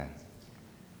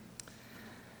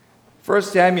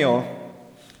First Samuel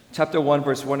chapter 1,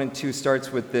 verse 1 and 2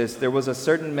 starts with this. There was a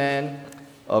certain man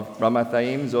of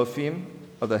Ramathaim, Zophim,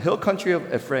 of the hill country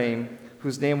of Ephraim,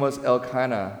 whose name was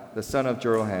Elkanah, the son of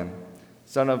Jeroham,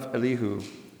 son of Elihu,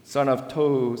 son of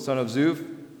Tohu, son of Zuph,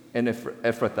 and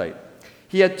Ephrathite.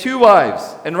 He had 2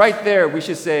 wives, and right there we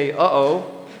should say,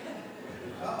 uh-oh.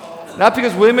 Not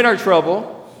because women are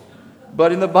trouble,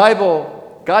 but in the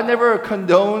Bible, God never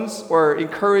condones or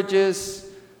encourages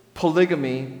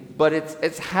polygamy, but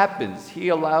it happens. He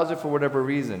allows it for whatever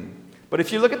reason. But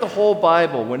if you look at the whole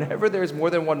Bible, whenever there's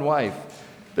more than one wife,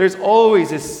 there's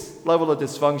always this level of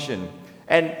dysfunction.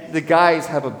 And the guys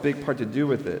have a big part to do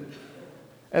with it.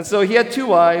 And so he had 2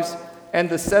 wives, and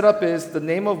the setup is the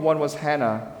name of one was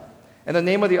Hannah, and the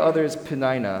name of the other is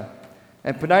Peninnah.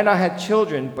 And Peninnah had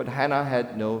children, but Hannah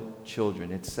had no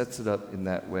children. It sets it up in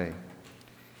that way.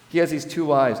 He has these 2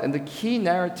 wives, and the key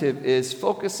narrative is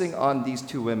focusing on these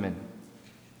 2 women.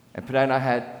 And Peninnah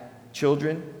had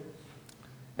children,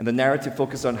 and the narrative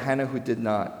focused on Hannah, who did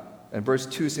not. And verse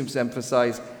 2 seems to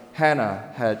emphasize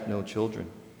Hannah had no children.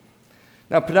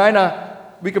 Now, Peninnah,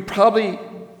 we could probably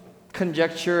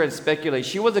conjecture and speculate.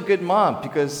 She was a good mom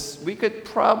because we could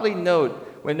probably note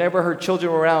whenever her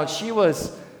children were around, she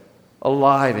was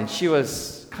alive and she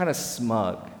was kind of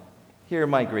smug. Here are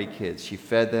my great kids. She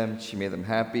fed them, she made them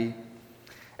happy.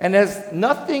 And it has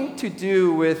nothing to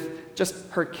do with just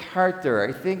her character.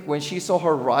 I think when she saw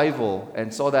her rival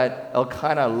and saw that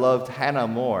Elkanah loved Hannah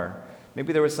more,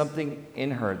 maybe there was something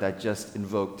in her that just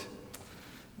invoked,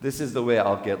 this is the way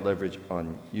I'll get leverage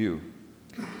on you.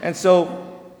 And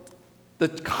so the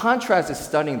contrast is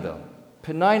stunning, though.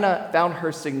 Peninnah found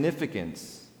her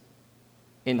significance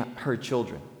in her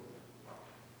children.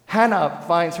 Hannah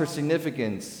finds her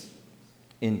significance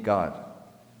in God.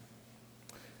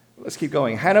 Let's keep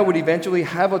going. Hannah would eventually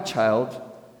have a child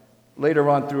later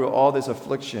on through all this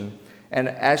affliction. And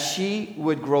as she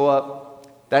would grow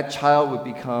up, that child would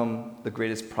become the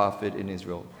greatest prophet in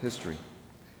Israel history.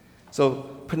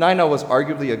 So Peninnah was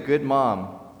arguably a good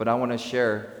mom, but I want to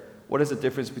share what is the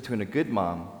difference between a good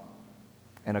mom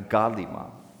and a godly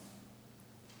mom.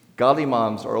 Godly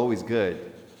moms are always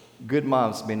good. Good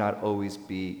moms may not always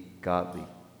be godly.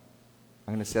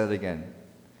 I'm going to say that again.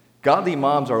 Godly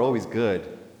moms are always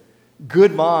good.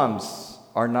 Good moms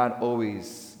are not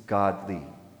always godly.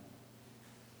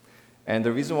 And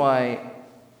the reason why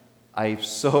I'm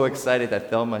so excited that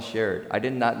Thelma shared, I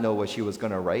did not know what she was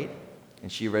going to write.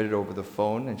 And she read it over the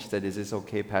phone, and she said, "Is this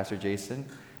okay, Pastor Jason?"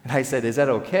 And I said, "Is that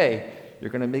okay?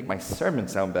 You're going to make my sermon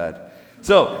sound bad."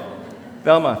 So,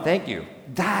 Thelma, thank you.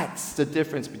 That's the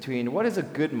difference between what is a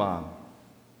good mom,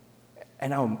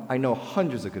 and I know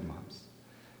hundreds of good moms.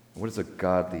 What is a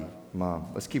godly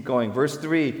mom? Let's keep going. Verse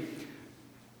 3.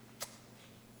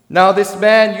 Now this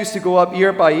man used to go up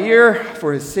year by year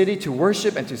for his city to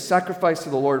worship and to sacrifice to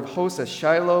the Lord of hosts at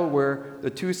Shiloh, where the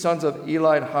 2 sons of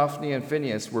Eli, Hophni and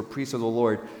Phinehas, were priests of the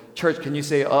Lord. Church, can you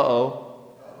say uh-oh?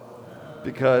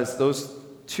 Because those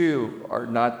 2 are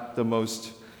not the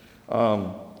most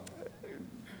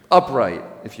upright,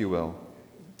 if you will.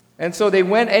 And so they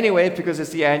went anyway because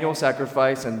it's the annual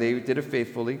sacrifice, and they did it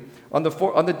faithfully. On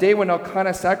the day when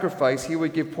Elkanah sacrificed, he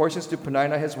would give portions to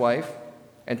Peninnah his wife,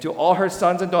 and to all her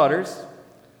sons and daughters.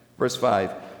 Verse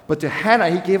 5. But to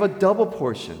Hannah he gave a double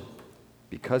portion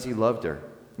because he loved her.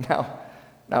 Now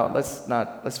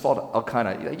let's fault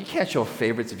Elkanah. You can't show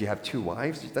favorites if you have 2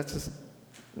 wives. That's just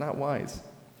not wise.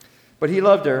 But he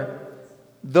loved her,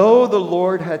 though the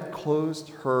Lord had closed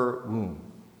her womb.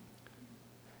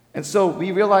 And so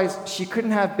we realize she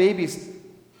couldn't have babies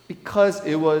because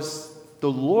it was the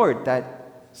Lord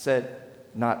that said,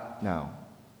 "Not now."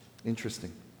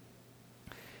 Interesting.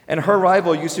 And her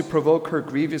rival used to provoke her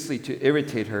grievously to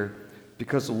irritate her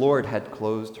because the Lord had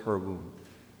closed her womb.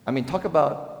 I mean, talk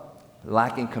about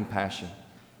lacking compassion.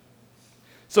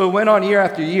 So it went on year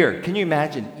after year. Can you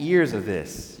imagine years of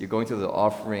this? You're going to the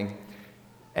offering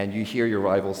and you hear your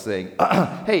rival saying,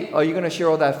 "Hey, are you going to share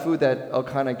all that food that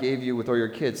Elkanah gave you with all your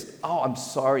kids?" "Oh, I'm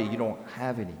sorry, you don't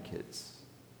have any kids."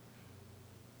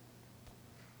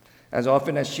 As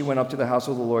often as she went up to the house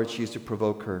of the Lord, she used to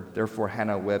provoke her. Therefore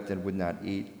Hannah wept and would not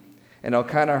eat. And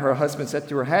Elkanah, her husband, said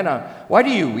to her, "Hannah, why do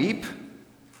you weep?"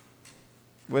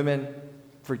 Women,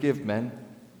 forgive men.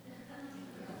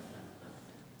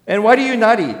 "And why do you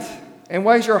not eat? And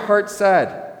why is your heart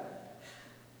sad?"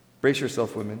 Brace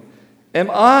yourself, women.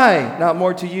 "Am I not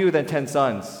more to you than 10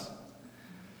 sons?"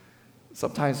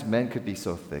 Sometimes men could be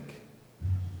so thick.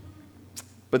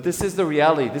 But this is the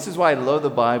reality. This is why I love the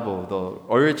Bible,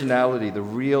 the originality, the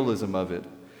realism of it.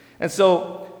 And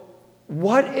so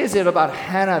what is it about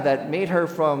Hannah that made her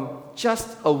from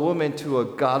just a woman to a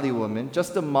godly woman,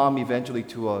 just a mom eventually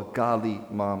to a godly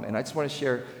mom? And I just want to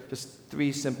share just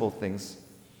 3 simple things.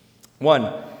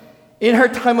 1, in her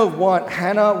time of want,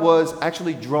 Hannah was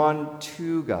actually drawn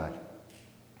to God.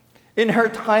 In her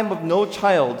time of no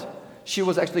child, she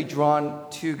was actually drawn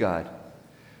to God.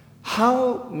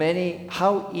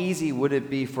 How easy would it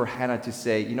be for Hannah to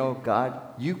say, God,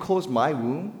 you closed my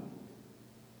womb,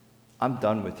 I'm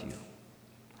done with you.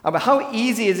 How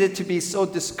easy is it to be so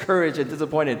discouraged and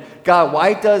disappointed? God,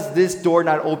 why does this door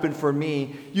not open for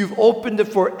me? You've opened it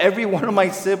for every one of my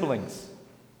siblings.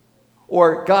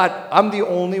 Or, God, I'm the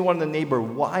only one in the neighbor.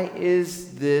 Why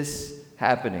is this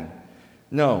happening?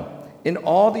 No. In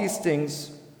all these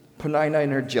things, Peninnah in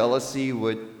her jealousy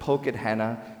would poke at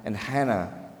Hannah, and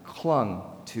Hannah clung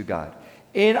to God.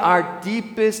 In our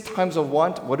deepest times of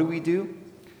want, what do?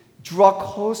 Draw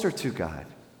closer to God.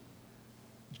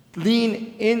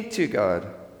 Lean into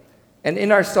God. And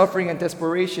in our suffering and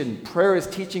desperation, prayer is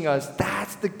teaching us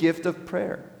that's the gift of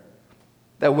prayer.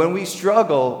 That when we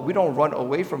struggle, we don't run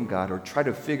away from God or try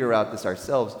to figure out this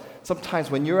ourselves. Sometimes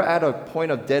when you're at a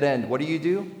point of dead end, what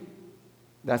do?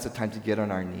 That's the time to get on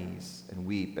our knees and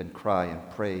weep and cry and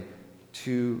pray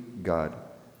to God.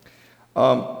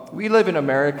 We live in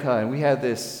America, and we have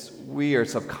this weird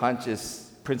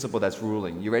subconscious principle that's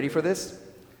ruling. You ready for this?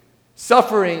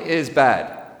 Suffering is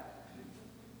bad.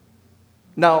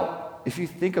 Now, if you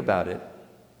think about it,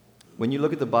 when you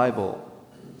look at the Bible,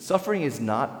 suffering is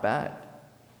not bad.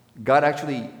 God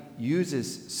actually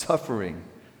uses suffering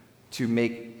to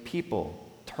make people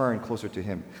turn closer to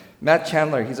Him. Matt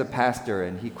Chandler, he's a pastor,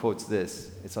 and he quotes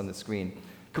this. It's on the screen.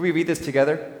 Can we read this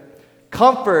together?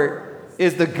 Comfort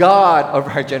is the God of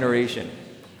our generation.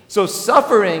 So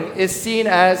suffering is seen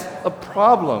as a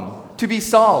problem to be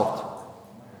solved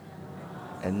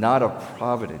and not a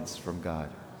providence from God.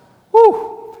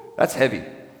 Whew, that's heavy.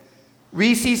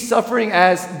 We see suffering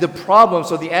as the problem,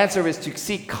 so the answer is to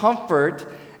seek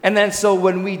comfort. And then so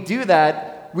when we do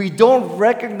that, we don't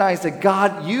recognize that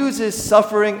God uses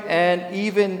suffering and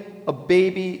even a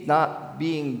baby not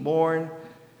being born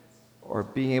or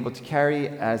being able to carry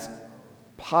as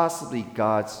possibly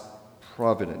God's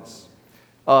providence.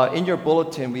 In your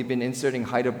bulletin, we've been inserting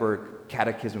Heidelberg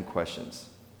Catechism questions.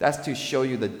 That's to show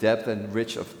you the depth and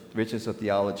richness of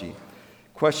theology.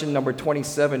 Question number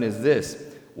 27 is this.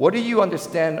 What do you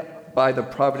understand by the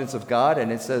providence of God?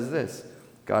 And it says this.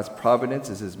 God's providence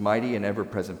is His mighty and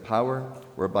ever-present power,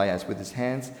 whereby, as with His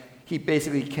hands, He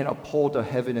basically can uphold the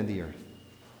heaven and the earth.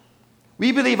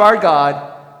 We believe our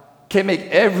God can make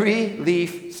every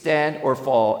leaf stand or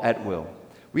fall at will.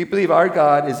 We believe our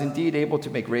God is indeed able to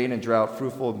make rain and drought,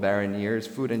 fruitful and barren years,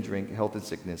 food and drink, health and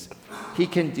sickness. He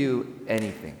can do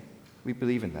anything. We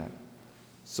believe in that.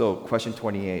 So, question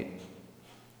 28.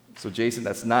 So, Jason,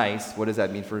 that's nice. What does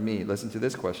that mean for me? Listen to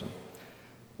this question.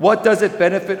 What does it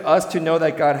benefit us to know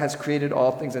that God has created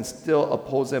all things and still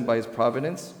upholds them by His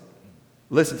providence?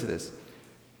 Listen to this.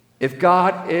 If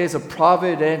God is a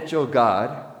providential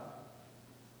God,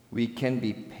 we can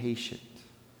be patient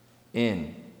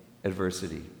in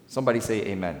adversity. Somebody say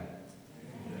amen. Amen.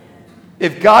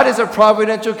 If God is a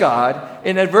providential God,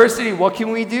 in adversity, what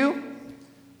can we do?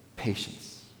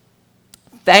 Patience.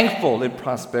 Thankful in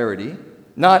prosperity.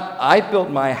 Not I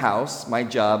built my house, my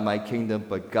job, my kingdom,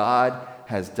 but God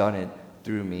has done it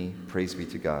through me. Praise be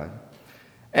to God.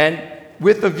 And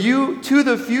with a view to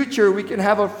the future, we can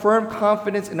have a firm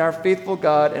confidence in our faithful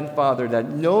God and Father that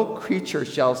no creature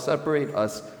shall separate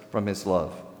us from His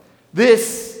love.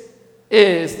 This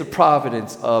is the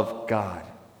providence of God.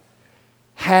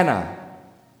 Hannah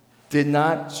did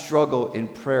not struggle in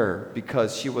prayer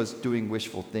because she was doing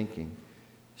wishful thinking.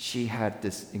 She had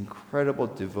this incredible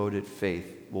devoted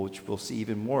faith, which we'll see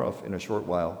even more of in a short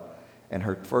while, and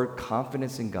her firm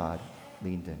confidence in God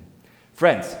leaned in.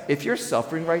 Friends, if you're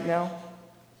suffering right now,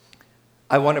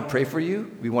 I want to pray for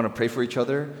you. We want to pray for each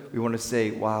other. We want to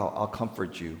say, wow, I'll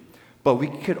comfort you. But we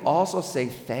could also say,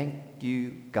 thank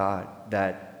you, God,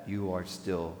 that you are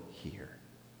still here.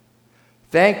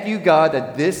 Thank you, God,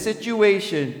 that this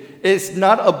situation is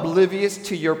not oblivious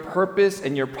to your purpose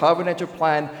and your providential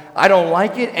plan. I don't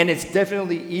like it, and it's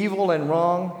definitely evil and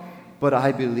wrong, but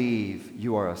I believe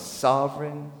you are a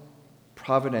sovereign,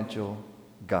 providential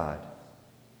God,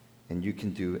 and you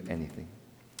can do anything.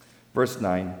 Verse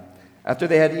 9, after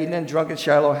they had eaten and drunk in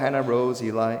Shiloh, Hannah rose.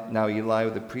 Eli,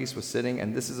 the priest, was sitting,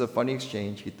 and this is a funny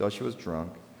exchange. He thought she was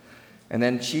drunk. And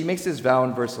then she makes this vow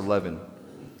in verse 11.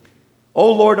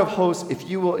 O Lord of hosts, if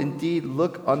you will indeed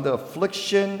look on the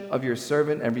affliction of your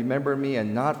servant and remember me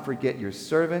and not forget your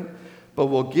servant, but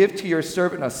will give to your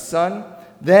servant a son,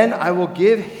 Then I will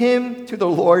give him to the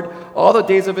Lord all the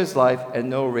days of his life, and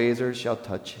no razor shall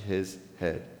touch his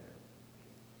head.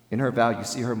 In her vow, you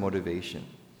see her motivation.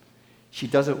 She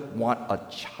doesn't want a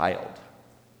child.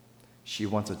 She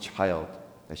wants a child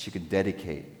that she can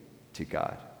dedicate to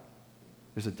God.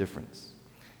 There's a difference.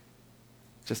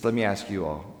 Just let me ask you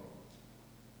all.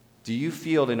 Do you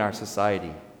feel in our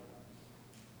society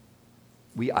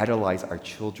we idolize our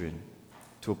children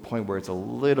to a point where it's a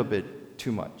little bit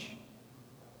too much?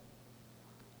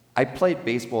 I played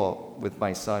baseball with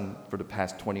my son for the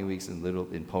past 20 weeks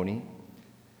in Pony.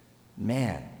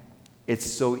 Man, it's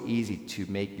so easy to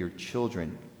make your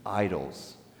children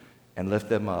idols and lift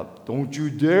them up. Don't you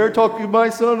dare talk to my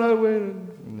son, I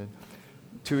win.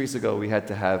 2 weeks ago, we had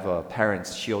to have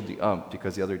parents shield the ump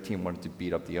because the other team wanted to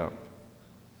beat up the ump.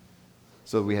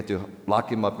 So we had to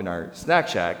lock him up in our snack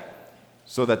shack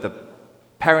so that the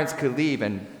parents could leave,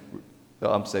 and the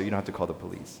ump said, you don't have to call the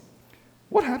police.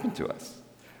 What happened to us?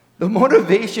 The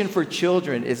motivation for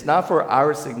children is not for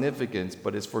our significance,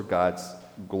 but is for God's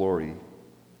glory.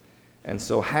 And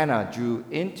so Hannah drew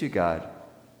into God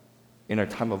in her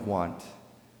time of want,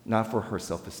 not for her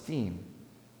self-esteem,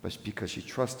 but because she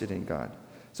trusted in God.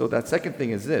 So that second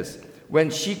thing is this. When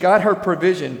she got her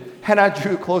provision, Hannah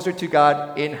drew closer to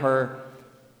God in her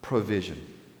provision.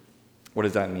 What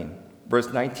does that mean?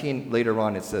 Verse 19, later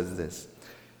on, it says this.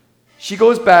 She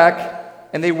goes back,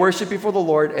 and they worshiped before the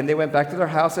Lord, and they went back to their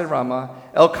house at Ramah.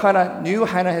 Elkanah knew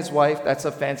Hannah, his wife. That's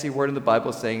a fancy word in the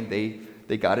Bible saying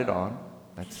they got it on.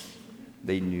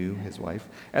 They knew his wife.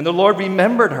 And the Lord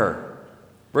remembered her.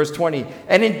 Verse 20,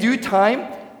 and in due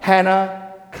time,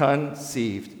 Hannah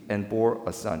conceived and bore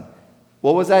a son.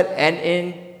 What was that? And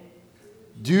in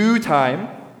due time.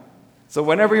 So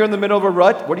whenever you're in the middle of a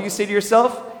rut, what do you say to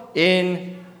yourself?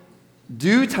 In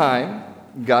due time,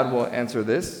 God will answer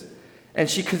this. And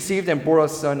she conceived and bore a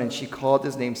son, and she called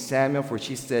his name Samuel, for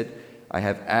she said, I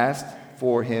have asked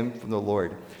for him from the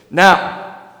Lord.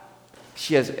 Now,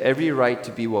 she has every right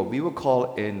to be what we would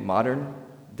call in modern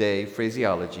day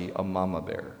phraseology a mama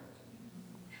bear.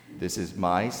 This is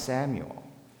my Samuel.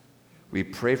 We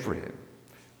pray for him.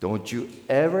 Don't you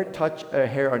ever touch a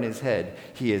hair on his head.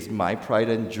 He is my pride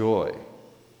and joy.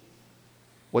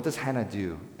 What does Hannah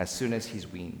do as soon as he's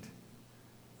weaned?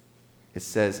 It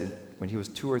says when he was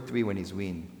 2 or 3 when he's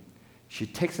weaned, she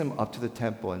takes him up to the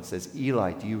temple and says,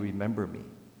 Eli, do you remember me?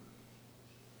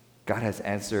 God has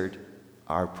answered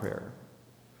our prayer.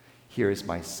 Here is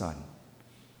my son.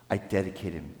 I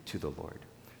dedicate him to the Lord.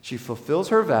 She fulfills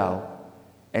her vow,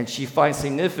 and she finds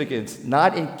significance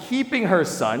not in keeping her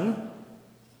son,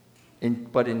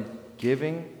 but in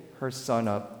giving her son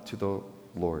up to the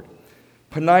Lord.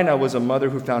 Peninnah was a mother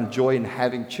who found joy in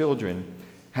having children.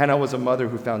 Hannah was a mother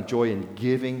who found joy in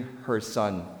giving her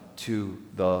son to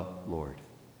the Lord.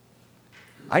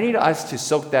 I need us to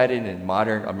soak that in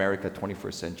modern America,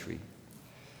 21st century.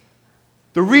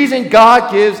 The reason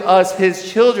God gives us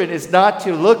his children is not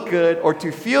to look good or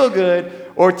to feel good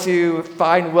or to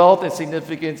find wealth and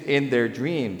significance in their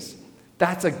dreams.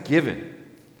 That's a given.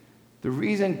 The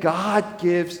reason God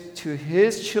gives to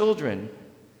his children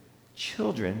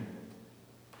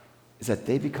is that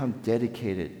they become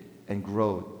dedicated and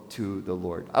grow to the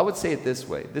Lord. I would say it this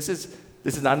way. This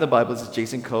is not in the Bible. This is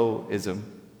Jason Coe-ism.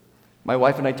 My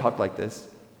wife and I talk like this.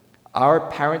 Our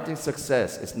parenting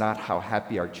success is not how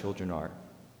happy our children are,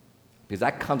 because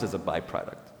that comes as a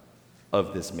byproduct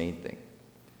of this main thing.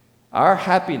 Our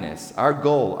happiness, our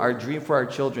goal, our dream for our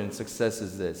children's success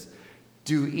is this.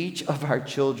 Do each of our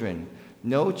children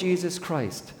know Jesus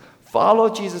Christ,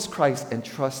 follow Jesus Christ, and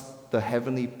trust the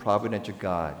heavenly providential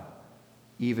God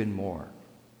even more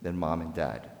than mom and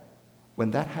dad?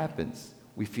 When that happens,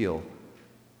 we feel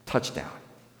touchdown.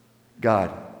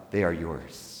 God, they are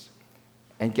yours.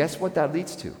 And guess what that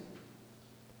leads to?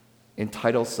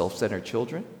 Entitled, self-centered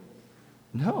children?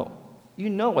 No.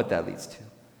 You know what that leads to.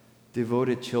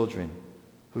 Devoted children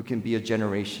who can be a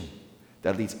generation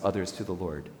that leads others to the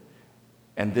Lord.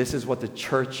 And this is what the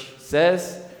church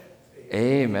says.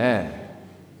 Amen.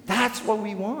 That's what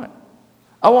we want.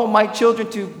 I want my children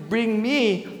to bring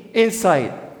me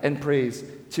insight and praise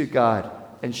to God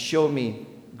and show me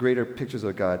greater pictures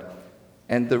of God.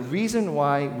 And the reason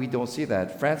why we don't see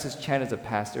that, Francis Chan is a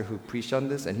pastor who preached on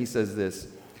this, and he says this.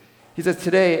 He says,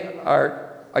 today,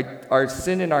 our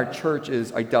sin in our church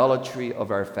is idolatry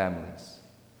of our families.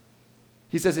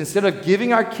 He says, instead of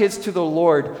giving our kids to the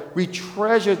Lord, we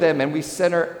treasure them and we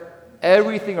center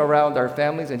everything around our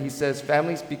families. And he says,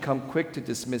 families become quick to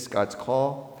dismiss God's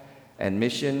call and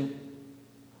mission,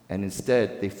 and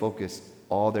instead they focus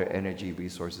all their energy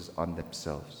resources on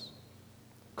themselves.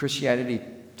 Christianity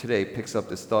today picks up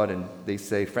this thought, and they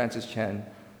say, Francis Chan,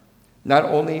 not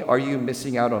only are you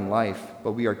missing out on life,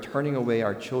 but we are turning away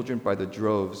our children by the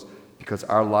droves because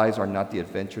our lives are not the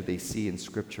adventure they see in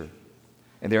Scripture.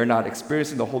 And they are not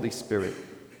experiencing the Holy Spirit.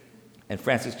 And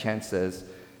Francis Chan says,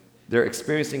 they're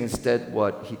experiencing instead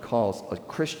what he calls a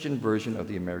Christian version of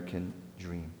the American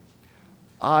dream.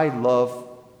 I love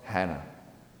Hannah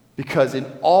because in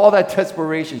all that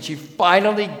desperation, she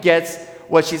finally gets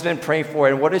what she's been praying for.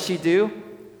 And what does she do?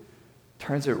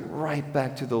 Turns it right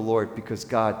back to the Lord because,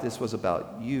 God, this was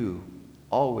about you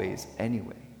always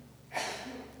anyway.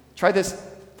 Try this.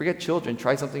 Forget children.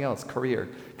 Try something else. Career.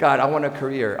 God, I want a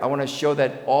career. I want to show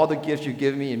that all the gifts you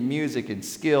give me in music and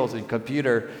skills and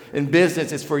computer and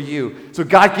business is for you. So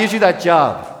God gives you that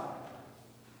job.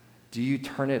 Do you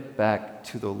turn it back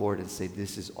to the Lord and say,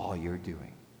 this is all you're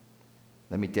doing?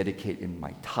 Let me dedicate in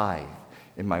my tithe,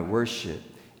 in my worship,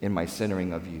 in my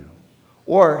centering of you.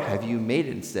 Or have you made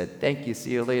it and said, thank you,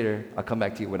 see you later. I'll come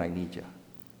back to you when I need you.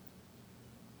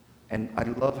 And I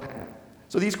love Hannah.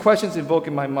 So these questions invoke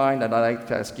in my mind that I'd like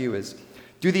to ask you is,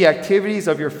 do the activities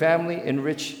of your family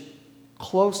enrich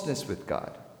closeness with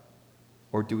God?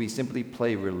 Or do we simply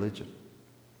play religion?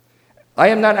 I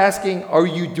am not asking, are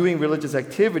you doing religious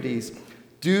activities?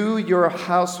 Do your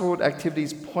household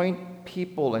activities point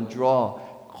people and draw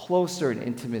closer in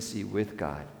intimacy with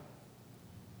God?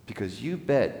 Because you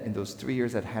bet in those 3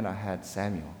 years that Hannah had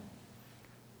Samuel,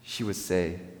 she would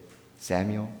say,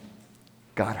 Samuel,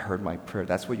 God heard my prayer.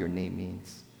 That's what your name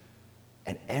means.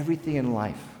 And everything in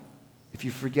life, if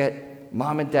you forget,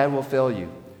 mom and dad will fail you,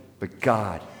 but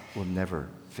God will never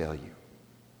fail you.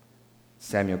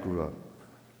 Samuel grew up.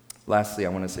 Lastly, I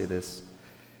want to say this.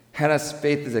 Hannah's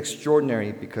faith is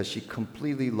extraordinary because she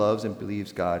completely loves and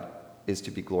believes God is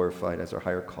to be glorified as our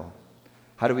higher call.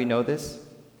 How do we know this?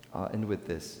 I'll end with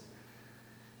this.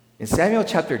 In Samuel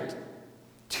chapter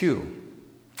 2,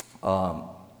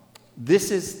 this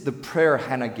is the prayer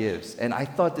Hannah gives. And I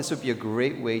thought this would be a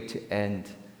great way to end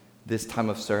this time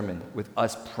of sermon with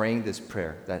us praying this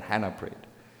prayer that Hannah prayed.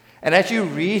 And as you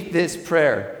read this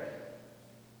prayer,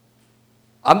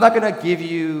 I'm not going to give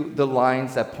you the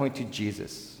lines that point to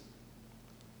Jesus.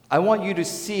 I want you to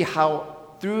see how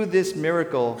through this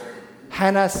miracle,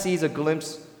 Hannah sees a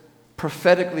glimpse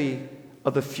prophetically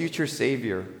of the future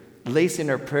Savior laced in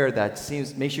her prayer that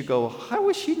makes you go, how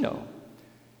would she know?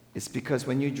 It's because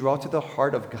when you draw to the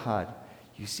heart of God,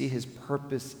 you see His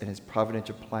purpose and His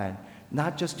providential plan,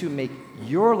 not just to make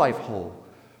your life whole,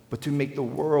 but to make the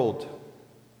world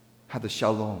have the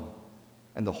shalom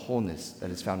and the wholeness that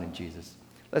is found in Jesus.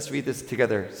 Let's read this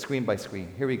together, screen by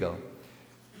screen. Here we go.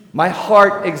 My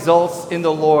heart exults in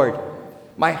the Lord.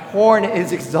 My horn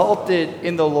is exalted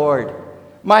in the Lord.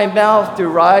 My mouth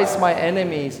derides my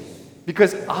enemies,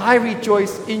 because I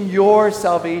rejoice in your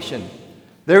salvation.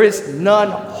 There is none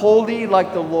holy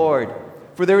like the Lord,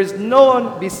 for there is no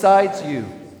one besides you.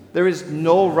 There is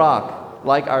no rock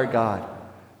like our God.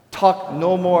 Talk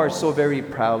no more so very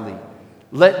proudly.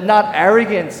 Let not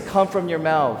arrogance come from your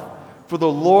mouth, for the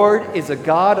Lord is a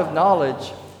God of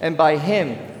knowledge, and by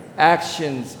Him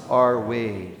actions are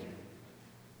weighed.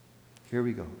 Here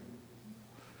we go.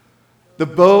 The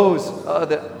bows of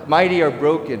the mighty are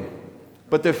broken,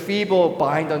 but the feeble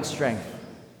bind on strength.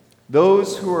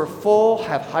 Those who are full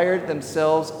have hired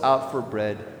themselves out for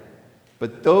bread,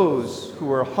 but those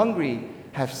who are hungry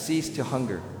have ceased to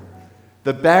hunger.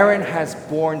 The barren has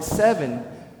borne 7,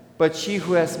 but she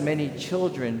who has many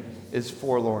children is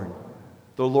forlorn.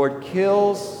 The Lord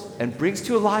kills and brings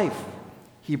to life.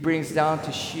 He brings down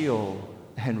to Sheol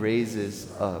and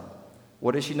raises up.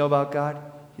 What does she know about God?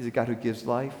 He's a God who gives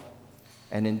life,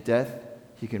 and in death,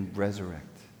 He can resurrect.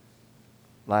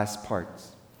 Last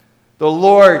parts. The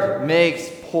Lord makes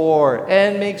poor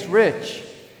and makes rich.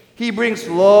 He brings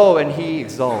low and He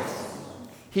exalts.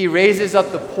 He raises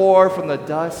up the poor from the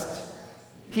dust.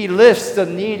 He lifts the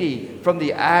needy from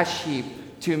the ash heap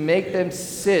to make them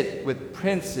sit with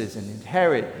princes and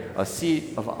inherit a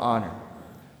seat of honor.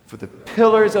 For the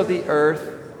pillars of the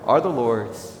earth are the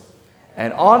Lord's,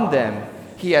 and on them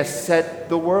He has set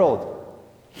the world.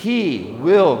 He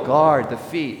will guard the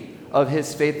feet of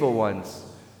His faithful ones,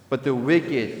 but the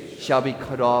wicked shall be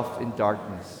cut off in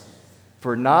darkness.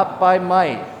 For not by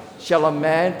might shall a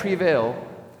man prevail.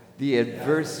 The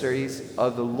adversaries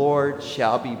of the Lord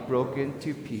shall be broken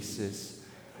to pieces.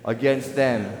 Against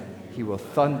them He will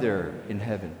thunder in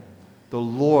heaven. The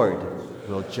Lord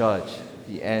will judge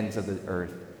the ends of the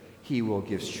earth. He will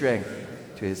give strength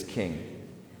to His king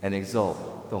and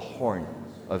exalt the horn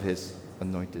of His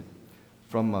anointed.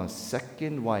 From a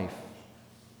second wife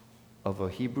of a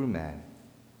Hebrew man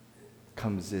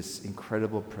comes this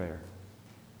incredible prayer.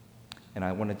 And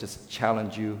I want to just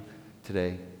challenge you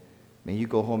today. May you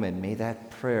go home and may that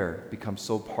prayer become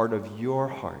so part of your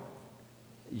heart,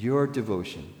 your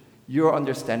devotion, your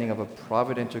understanding of a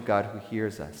providential God who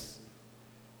hears us.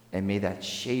 And may that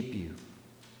shape you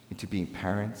into being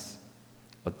parents,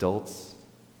 adults,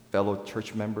 fellow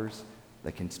church members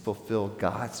that can fulfill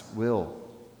God's will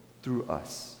through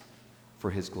us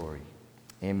for his glory.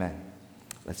 Amen.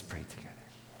 Let's pray together.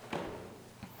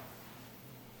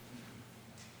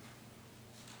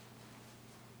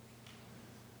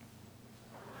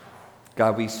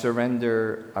 God, we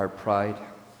surrender our pride.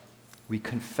 We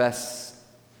confess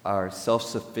our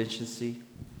self-sufficiency.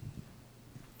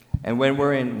 And when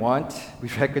we're in want, we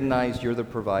recognize you're the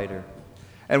provider.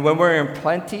 And when we're in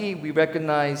plenty, we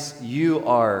recognize you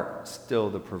are still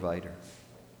the provider.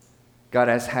 God,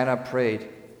 as Hannah prayed,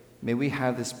 may we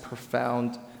have this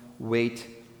profound weight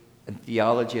and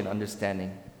theology and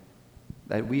understanding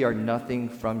that we are nothing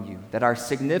from you, that our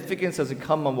significance doesn't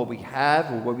come on what we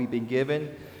have or what we've been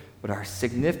given, but our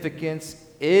significance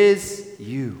is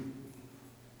you.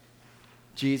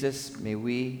 Jesus, may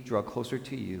we draw closer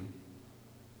to you.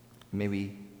 May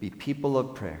we be people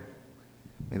of prayer.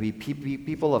 May we be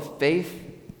people of faith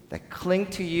that cling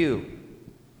to you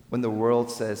when the world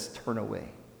says turn away.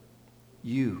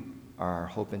 You are our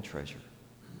hope and treasure.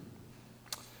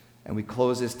 And we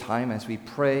close this time as we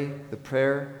pray the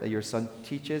prayer that your Son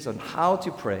teaches on how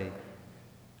to pray.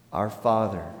 Our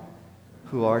Father,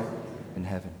 who art in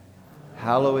heaven,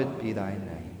 hallowed be thy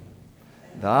name.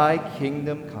 Thy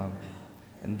kingdom come,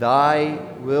 and thy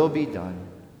will be done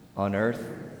on earth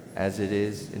as it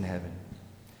is in heaven.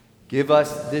 Give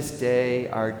us this day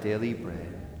our daily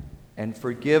bread, and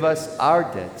forgive us our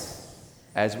debts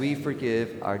as we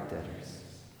forgive our debtors.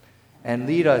 And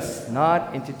lead us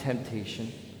not into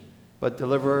temptation, but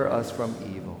deliver us from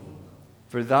evil.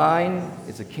 For thine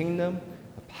is the kingdom,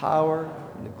 the power,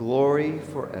 and the glory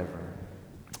forever.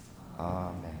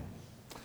 Amen.